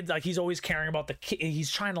 And the kid, like, he's always caring about the kid. He's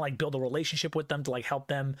trying to like build a relationship with them to like help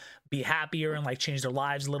them be happier and like change their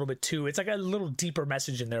lives a little bit too. It's like a little deeper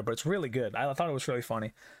message in there, but it's really good. I thought it was really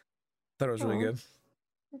funny. Thought it was really good.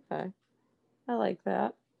 Okay. I like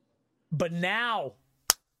that. But now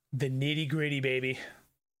the nitty gritty, baby.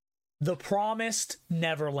 The Promised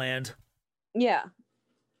Neverland. Yeah.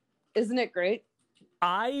 Isn't it great?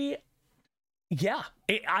 Yeah,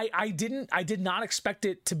 I did not expect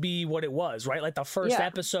it to be what it was, right? Like the first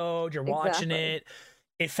episode, you're watching it.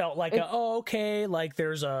 It felt like, okay, like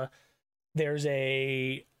there's an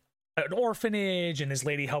orphanage and this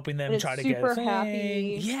lady helping them try to get a thing.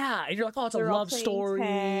 Happy. Yeah, and you're like, oh, it's a love story.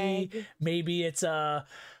 Tag. Maybe it's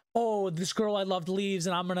oh, this girl I loved leaves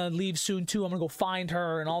and I'm gonna leave soon too. I'm gonna go find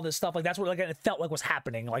her and all this stuff. Like that's what like it felt like was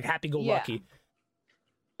happening, like happy go lucky.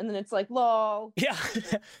 And then it's like, lol. Yeah,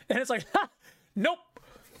 and it's like, ha! Nope.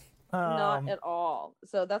 Not at all.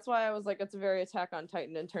 So that's why I was like, it's a very Attack on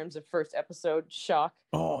Titan in terms of first episode shock.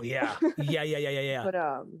 Oh yeah. Yeah. But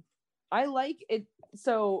I like it.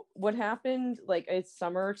 So what happened like a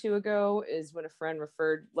summer or two ago is when a friend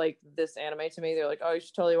referred like this anime to me. They're like, oh, you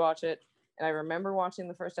should totally watch it. And I remember watching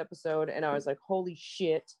the first episode and I was like, holy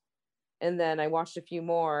shit, and then I watched a few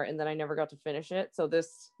more, and then I never got to finish it. So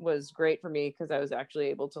this was great for me because I was actually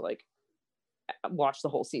able to like watch the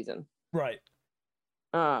whole season. Right.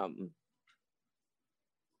 Yeah,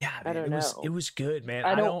 man, I don't know. It was good, man.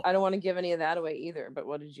 I don't want to give any of that away either, but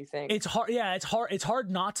what did you think? It's hard. Yeah, it's hard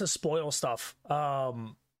not to spoil stuff.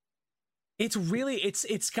 It's really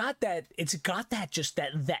it's got that just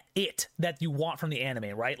that it that you want from the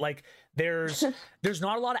anime, right? Like there's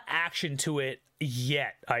not a lot of action to it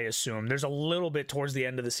yet, I assume. There's a little bit towards the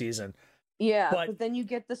end of the season. Yeah, but then you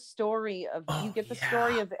get the story of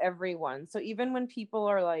story of everyone. So even when people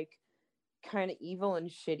are like kind of evil and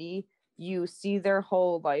shitty, you see their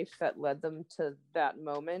whole life that led them to that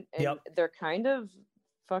moment, and they're kind of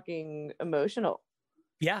fucking emotional.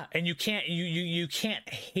 Yeah, and you can't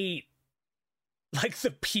hate like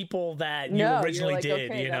the people that you originally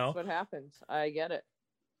did, okay, you know? That's what happened. I get it.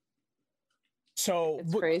 So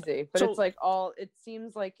it's crazy, but it's like it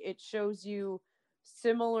seems like it shows you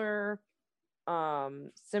similar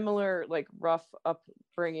like rough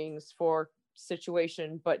upbringings for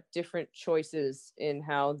situation, but different choices in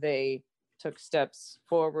how they took steps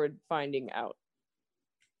forward finding out.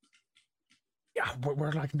 Yeah,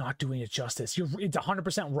 we're like not doing it justice. It's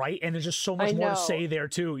 100% right, and there's just so much more to say there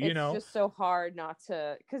too. You know, it's just so hard not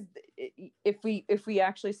to, because if we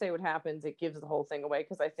actually say what happens, it gives the whole thing away.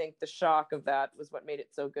 Because I think the shock of that was what made it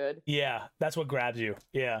so good. Yeah, that's what grabs you.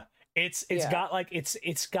 Yeah, it's got like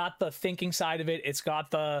it's got the thinking side of it. It's got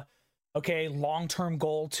the long-term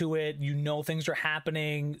goal to it. You know, things are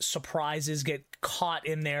happening. Surprises get caught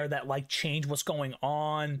in there that like change what's going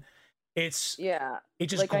on. It just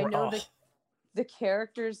like I know that the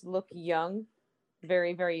characters look young,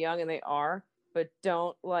 very, very young, and they are, but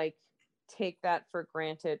don't like take that for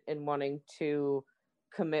granted in wanting to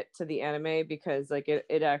commit to the anime, because like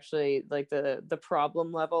it actually like the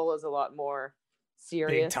problem level is a lot more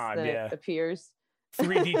serious than it appears.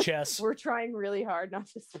 3D chess. We're trying really hard not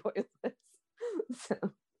to spoil this. So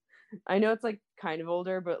I know it's like kind of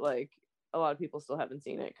older, but like a lot of people still haven't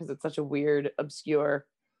seen it because it's such a weird, obscure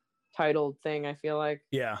titled thing, I feel like.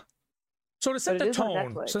 Yeah. So to set the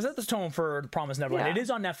tone for Promised Neverland, it is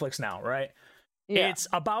on Netflix now, right? Yeah. It's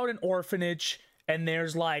about an orphanage, and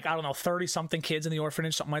there's like, I don't know, 30-something kids in the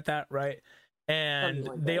orphanage, something like that, right? And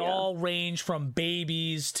they all range from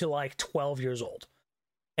babies to like 12 years old.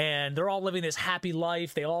 And they're all living this happy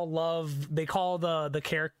life. They call the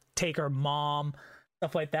caretaker mom,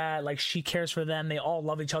 stuff like that. Like she cares for them. They all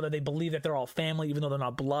love each other. They believe that they're all family, even though they're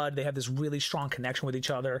not blood. They have this really strong connection with each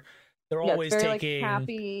other. They're always it's very, taking like,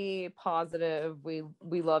 happy, positive. We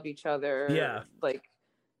love each other. Yeah, like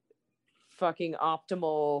fucking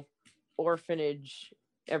optimal orphanage.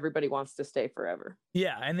 Everybody wants to stay forever.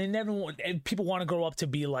 Yeah, and they and people want to grow up to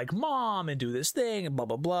be like mom and do this thing and blah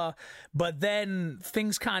blah blah. But then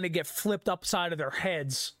things kind of get flipped upside of their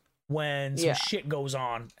heads when some shit goes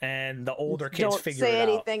on, and the older kids figure it out. Don't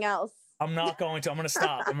say anything else. I'm not going to. I'm gonna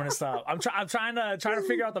stop. I'm trying to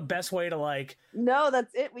figure out the best way to like. No,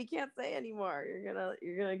 that's it. We can't say anymore.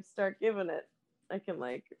 You're gonna start giving it. I can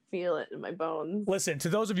like feel it in my bones. Listen, to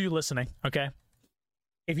those of you listening, okay?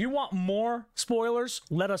 If you want more spoilers,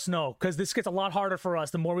 let us know, because this gets a lot harder for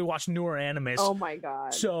us the more we watch newer animes. Oh my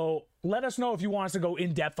god! So let us know if you want us to go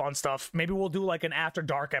in depth on stuff. Maybe we'll do like an After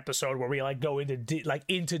Dark episode where we like go into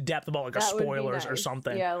into depth about like a spoilers or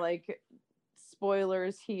something. Yeah, like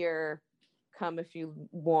spoilers here. Come if you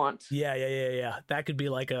want. Yeah. That could be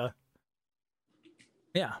like a.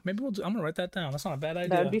 Yeah, maybe we'll. I'm gonna write that down. That's not a bad idea.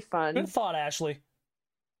 That'd be fun. Good thought, Ashley.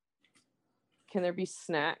 Can there be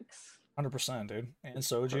snacks? 100%, dude. And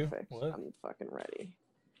soju. Perfect. What? I'm fucking ready.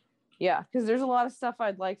 Yeah, because there's a lot of stuff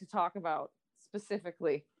I'd like to talk about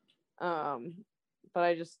specifically, but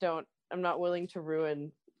I just don't. I'm not willing to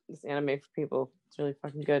ruin this anime for people. It's really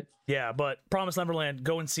fucking good. Yeah, but Promised Neverland,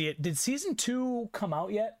 go and see it. Did season 2 come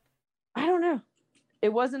out yet? I don't know.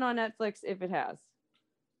 It wasn't on Netflix. If it has,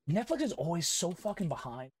 Netflix is always so fucking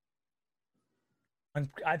behind.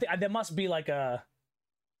 I think there must be like a.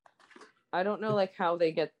 I don't know like how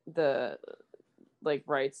they get the like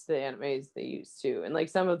rights to the animes they used to, and like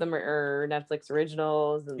some of them are Netflix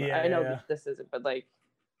originals, and I know this isn't, but like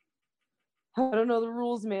I don't know the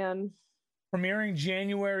rules, man. Premiering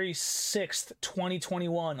January 6th,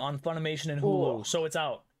 2021 on Funimation and Hulu. Ooh. So it's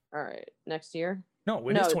out. All right, next year. No,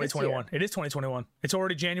 it is 2021. It is 2021. It's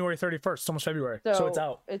already January 31st. It's almost February. So it's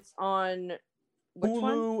out. It's on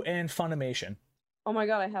Hulu and Funimation. Oh my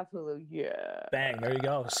god, I have Hulu. Yeah. Bang, there you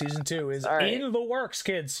go. Season 2 is in the works,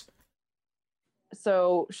 kids.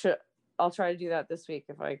 So I'll try to do that this week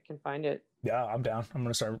if I can find it. Yeah, I'm down. I'm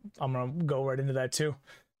gonna go right into that too.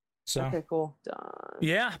 So okay, cool. Done.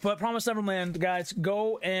 yeah, but Promised Neverland, guys,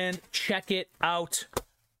 go and check it out.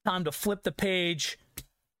 Time to flip the page.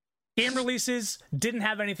 Game releases didn't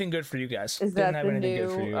have anything good for you guys. Is didn't that have the anything good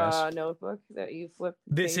for you new guys. notebook that you flipped?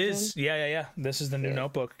 This is yeah. This is the new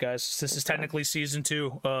notebook, guys. This is technically season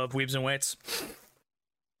 2 of Weebs and Wits.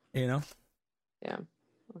 You know. Yeah.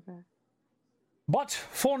 Okay. But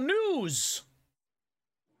for news,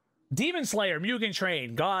 Demon Slayer Mugen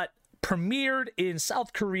Train got premiered in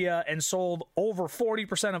South Korea and sold over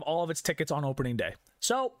 40% of all of its tickets on opening day.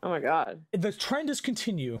 So, oh my god, the trend is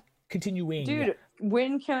continuing. Dude,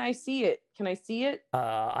 when can I see it? Can I see it?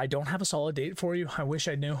 I don't have a solid date for you. I wish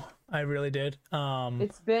I knew. I really did.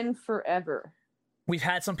 It's been forever. We've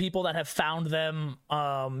had some people that have found them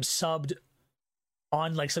subbed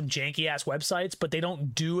on like some janky ass websites, but they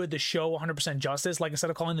don't do the show 100% justice. Like instead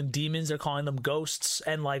of calling them demons, they're calling them ghosts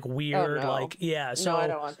and like weird, like yeah. So no, I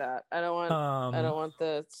don't want that. I don't want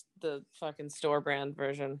the fucking store brand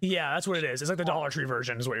version. Yeah, that's what it is. It's like the Dollar Tree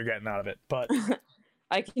version is what you're getting out of it. But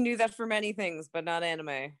I can do that for many things, but not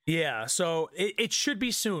anime. Yeah, so it should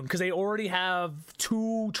be soon because they already have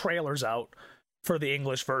 2 trailers out for the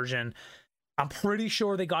English version. I'm pretty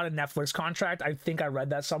sure they got a Netflix contract. I think I read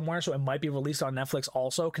that somewhere, so it might be released on Netflix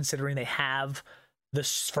also, considering they have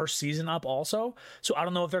this first season up also. So I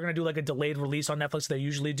don't know if they're going to do like a delayed release on Netflix they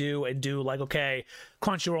usually do and do like, okay,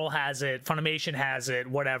 Crunchyroll has it, Funimation has it,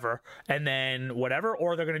 whatever, and then whatever,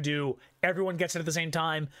 or they're going to do everyone gets it at the same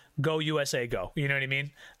time, go USA, go. You know what I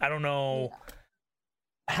mean? I don't know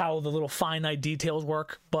how the little finite details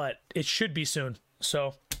work, but it should be soon.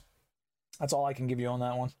 So that's all I can give you on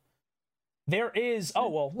that one. There is, oh,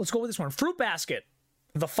 well, let's go with this one. Fruit Basket,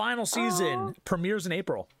 the final season premieres in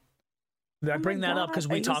April. I bring that up because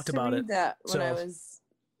we talked about it. That when I was,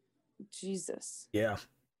 Jesus. Yeah.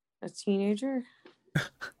 A teenager.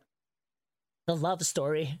 The love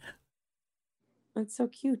story. That's so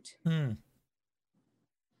cute.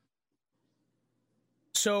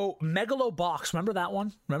 So Megalobox, remember that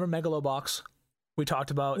one? Remember Megalobox? We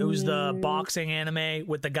talked about it was the boxing anime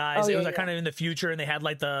with the guys. It was like kind of in the future, and they had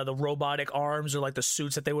like the robotic arms or like the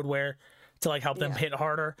suits that they would wear to like help them hit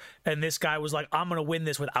harder. And this guy was like, "I'm gonna win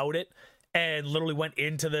this without it," and literally went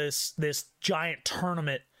into this giant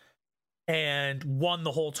tournament and won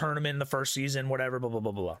the whole tournament in the first season. Whatever, blah blah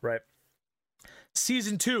blah blah. Right.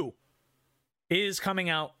 Season 2 is coming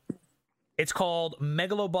out. It's called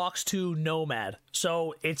Megalobox 2 Nomad.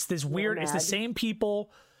 So it's this weird. It's the same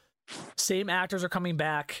people. Same actors are coming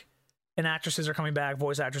back and actresses are coming back,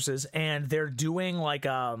 voice actresses, and they're doing like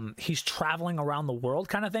he's traveling around the world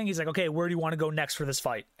kind of thing. He's like, okay, where do you want to go next for this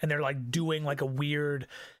fight? And they're like doing like a weird,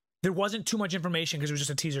 there wasn't too much information because it was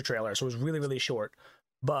just a teaser trailer, so it was really, really short.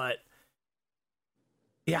 But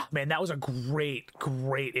yeah, man, that was a great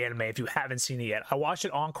anime if you haven't seen it yet. I watched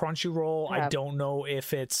it on Crunchyroll. I don't know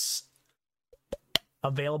if it's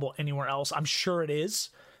available anywhere else. I'm sure it is.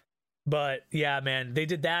 But yeah, man, they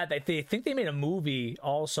did that. They think they made a movie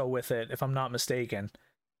also with it, if I'm not mistaken,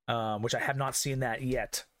 which I have not seen that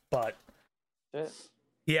yet. But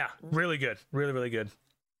yeah, really good, really good.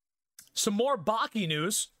 Some more Baki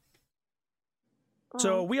news.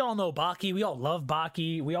 So we all know Baki. We all love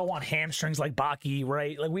Baki. We all want hamstrings like Baki,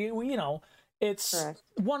 right? Like we you know, it's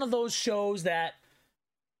one of those shows that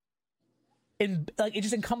like it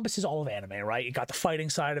just encompasses all of anime, right? It got the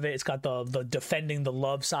fighting side of it, it's got the defending the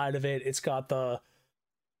love side of it, it's got the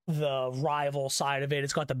rival side of it,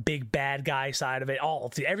 it's got the big bad guy side of it,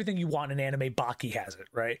 everything you want in anime, Baki has it,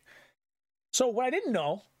 right? So what I didn't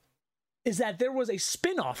know is that there was a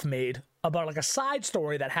spin-off made about like a side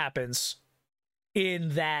story that happens in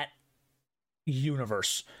that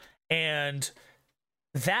universe. And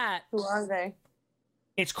that, who are they?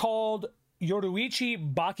 It's called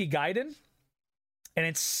Yoruichi Baki Gaiden. And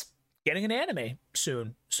it's getting an anime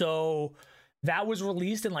soon. So that was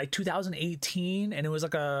released in like 2018, and it was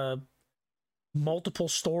like a multiple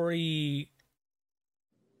story.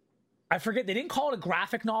 I forget, they didn't call it a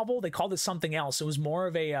graphic novel, they called it something else. It was more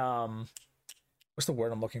of a what's the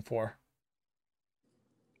word I'm looking for?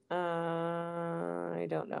 I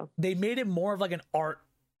don't know. They made it more of like an art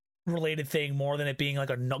related thing more than it being like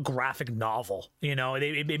a graphic novel. You know,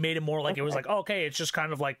 they made it more like it was like, okay, it's just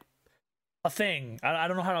kind of like a thing. I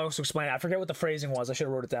don't know how else to explain it. I forget what the phrasing was. I should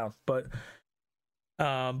have wrote it down. But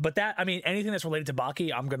that, I mean, anything that's related to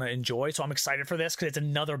Baki, I'm gonna enjoy. So I'm excited for this because it's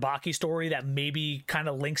another Baki story that maybe kind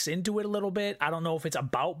of links into it a little bit. I don't know if it's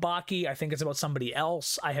about Baki. I think it's about somebody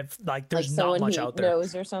else. I have like, there's not much out there.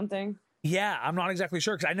 Knows or something. Yeah, I'm not exactly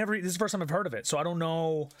sure because this is the first time I've heard of it. So I don't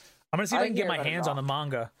know. I'm gonna see if I can get my hands on the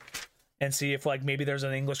manga and see if like maybe there's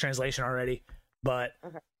an English translation already. But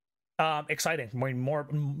Exciting. More,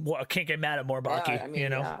 I can't get mad at more Baki. Yeah, I mean, you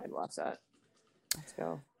know, yeah, I'd watch that. Let's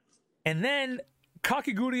go. And then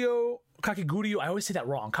Kakiguryo. I always say that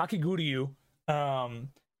wrong. Kakiguryo.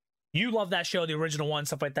 You love that show, the original one,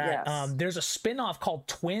 stuff like that. Yes. There's a spin-off called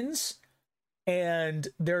Twins, and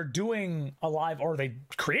they're doing a live, or they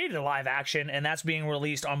created a live action, and that's being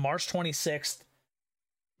released on March 26th.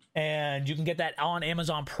 And you can get that on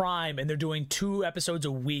Amazon Prime, and they're doing 2 episodes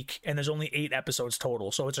a week, and there's only 8 episodes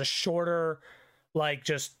total. So it's a shorter, like,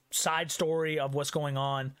 just side story of what's going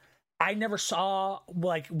on. I never saw,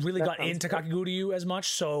 like, really got into Kakiguryo as much,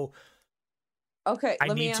 so okay, I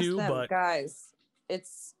need to, but guys,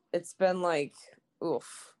 it's been like,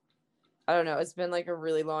 oof, I don't know, it's been like a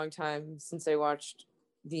really long time since I watched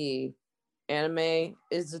the anime.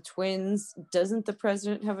 Is the twins, doesn't the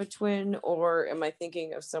president have a twin, or am I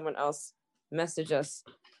thinking of someone else? Message us,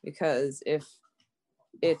 because if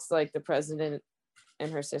it's like the president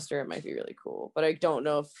and her sister, it might be really cool, but I don't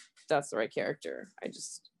know if that's the right character. I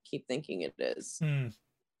just keep thinking it is. So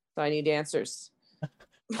I need answers.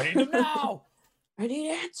 I need them now. I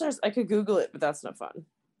need answers. I could Google it, but that's no fun.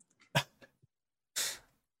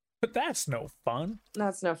 But that's no fun.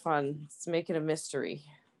 That's no fun. Let's make it a mystery.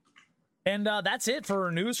 And that's it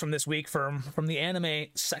for news from this week from the anime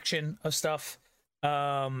section of stuff.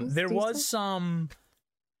 There was some.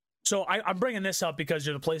 So I'm bringing this up because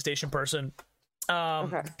you're the PlayStation person.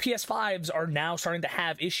 Okay. PS5s are now starting to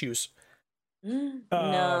have issues.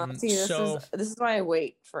 No, see, this is why I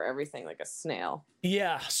wait for everything like a snail.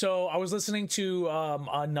 Yeah, so I was listening to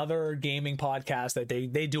another gaming podcast that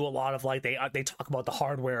they do a lot of, like, they talk about the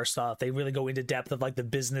hardware stuff. They really go into depth of, like, the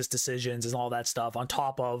business decisions and all that stuff on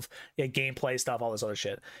top of gameplay stuff, all this other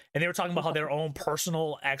shit. And they were talking about how their own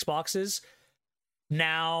personal Xboxes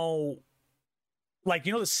now, like,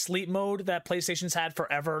 you know, the sleep mode that PlayStation's had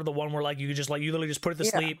forever, the one where, like, you could just, like, you literally just put it to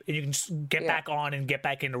sleep and you can just get back on and get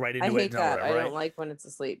back into right into it. I hate that. Whatever, I don't like when it's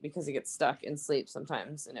asleep because it gets stuck in sleep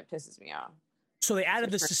sometimes and it pisses me off. So they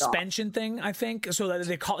added the suspension thing, I think. So that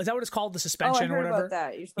they call, is that what it's called, the suspension or whatever? About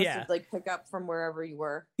that. You're supposed to, like, pick up from wherever you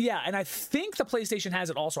were. Yeah, and I think the PlayStation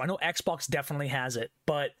has it also. I know Xbox definitely has it,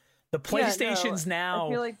 but the PlayStation's now.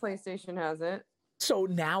 I feel like PlayStation has it. So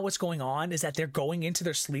now what's going on is that they're going into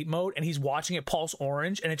their sleep mode and he's watching it pulse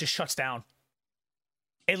orange and it just shuts down.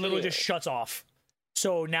 It literally just shuts off.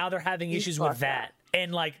 So now they're having issues with that.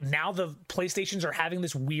 And, like, now the PlayStations are having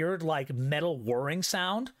this weird, like, metal whirring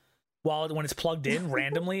sound when it's plugged in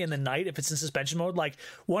randomly in the night if it's in suspension mode. Like,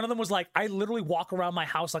 one of them was like, I literally walk around my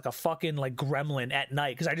house like a fucking, like, gremlin at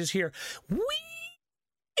night because I just hear wee.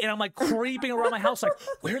 And I'm, like, creeping around my house, like,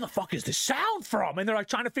 where the fuck is this sound from? And they're, like,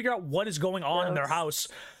 trying to figure out what is going on in their house.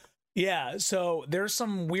 Yeah, so there's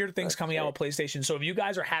some weird things coming out with PlayStation. So if you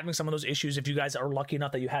guys are having some of those issues, if you guys are lucky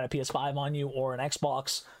enough that you had a PS5 on you or an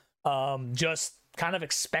Xbox, just kind of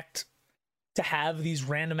expect to have these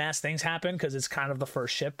random ass things happen because it's kind of the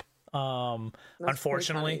first ship,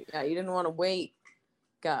 unfortunately. Yeah, you didn't want to wait,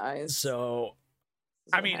 guys. So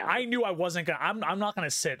I mean, I knew I wasn't gonna. I'm not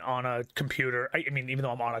gonna sit on a computer. I mean, even though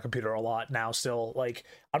I'm on a computer a lot now, still, like,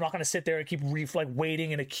 I'm not gonna sit there and keep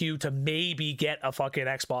waiting in a queue to maybe get a fucking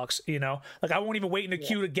Xbox. You know, like, I won't even wait in a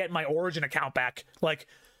queue to get my Origin account back. Like,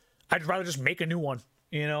 I'd rather just make a new one.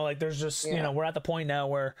 You know, like, there's just you know, we're at the point now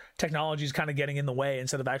where technology is kind of getting in the way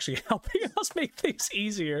instead of actually helping us make things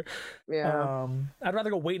easier. Yeah. I'd rather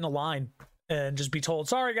go wait in a line and just be told,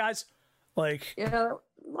 sorry guys. Like, yeah.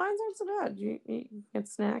 Lines aren't so bad. You get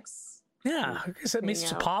snacks. Yeah, like I said, make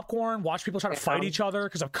some popcorn. Watch people try to fight each other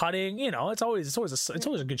because of cutting. You know, it's always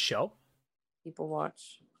a good show. People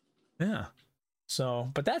watch. Yeah.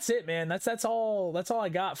 So, but that's it, man. That's all I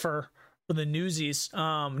got for the newsies.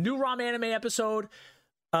 New ROM anime episode.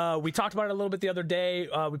 We talked about it a little bit the other day.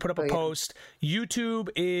 We put up a post. YouTube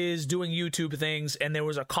is doing YouTube things, and there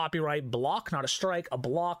was a copyright block, not a strike, a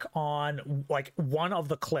block on, like, one of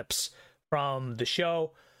the clips from the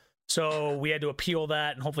show. So we had to appeal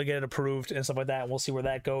that and hopefully get it approved and stuff like that, and we'll see where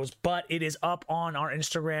that goes. But it is up on our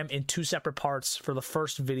Instagram in 2 separate parts for the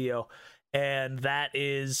first video, and that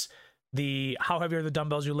is the How Heavy Are the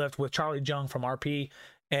Dumbbells You Lift with Charlie Jung from RP,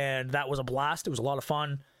 and that was a blast. It was a lot of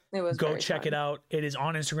fun. It was. Go check it out. It is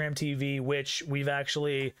on Instagram TV, which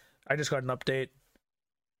I just got an update,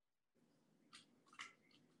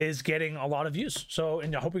 is getting a lot of views. So,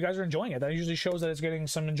 and I hope you guys are enjoying it. That usually shows that it's getting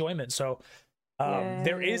some enjoyment. So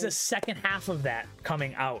there is a second half of that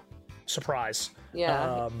coming out. Surprise.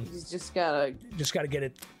 Yeah. You just gotta get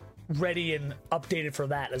it ready and updated for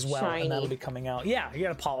that as well. Shiny. And that'll be coming out. Yeah, you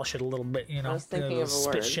gotta polish it a little bit, you know. I was thinking of a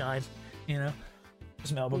spit word. shine, you know.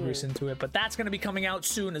 Some elbow grease into it. But that's gonna be coming out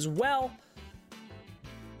soon as well.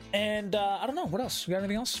 And I don't know, what else? You got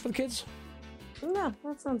anything else for the kids? No,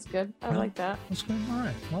 that sounds good. I like that. That's good. All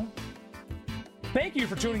right. Well, thank you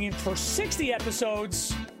for tuning in for 60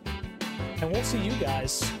 episodes. And we'll see you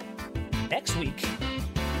guys next week.